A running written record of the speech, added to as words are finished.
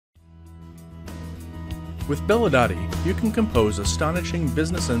With BellaDati, you can compose astonishing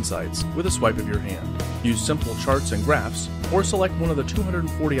business insights with a swipe of your hand. Use simple charts and graphs, or select one of the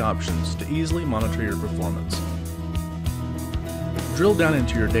 240 options to easily monitor your performance. Drill down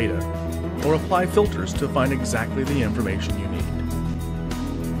into your data, or apply filters to find exactly the information you need.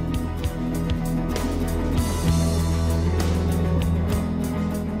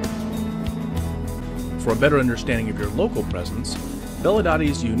 For a better understanding of your local presence,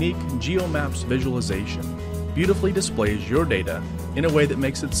 BellaDati's unique GeoMaps visualization beautifully displays your data in a way that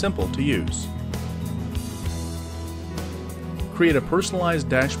makes it simple to use. Create a personalized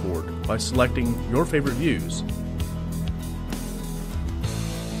dashboard by selecting your favorite views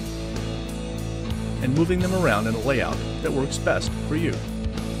and moving them around in a layout that works best for you.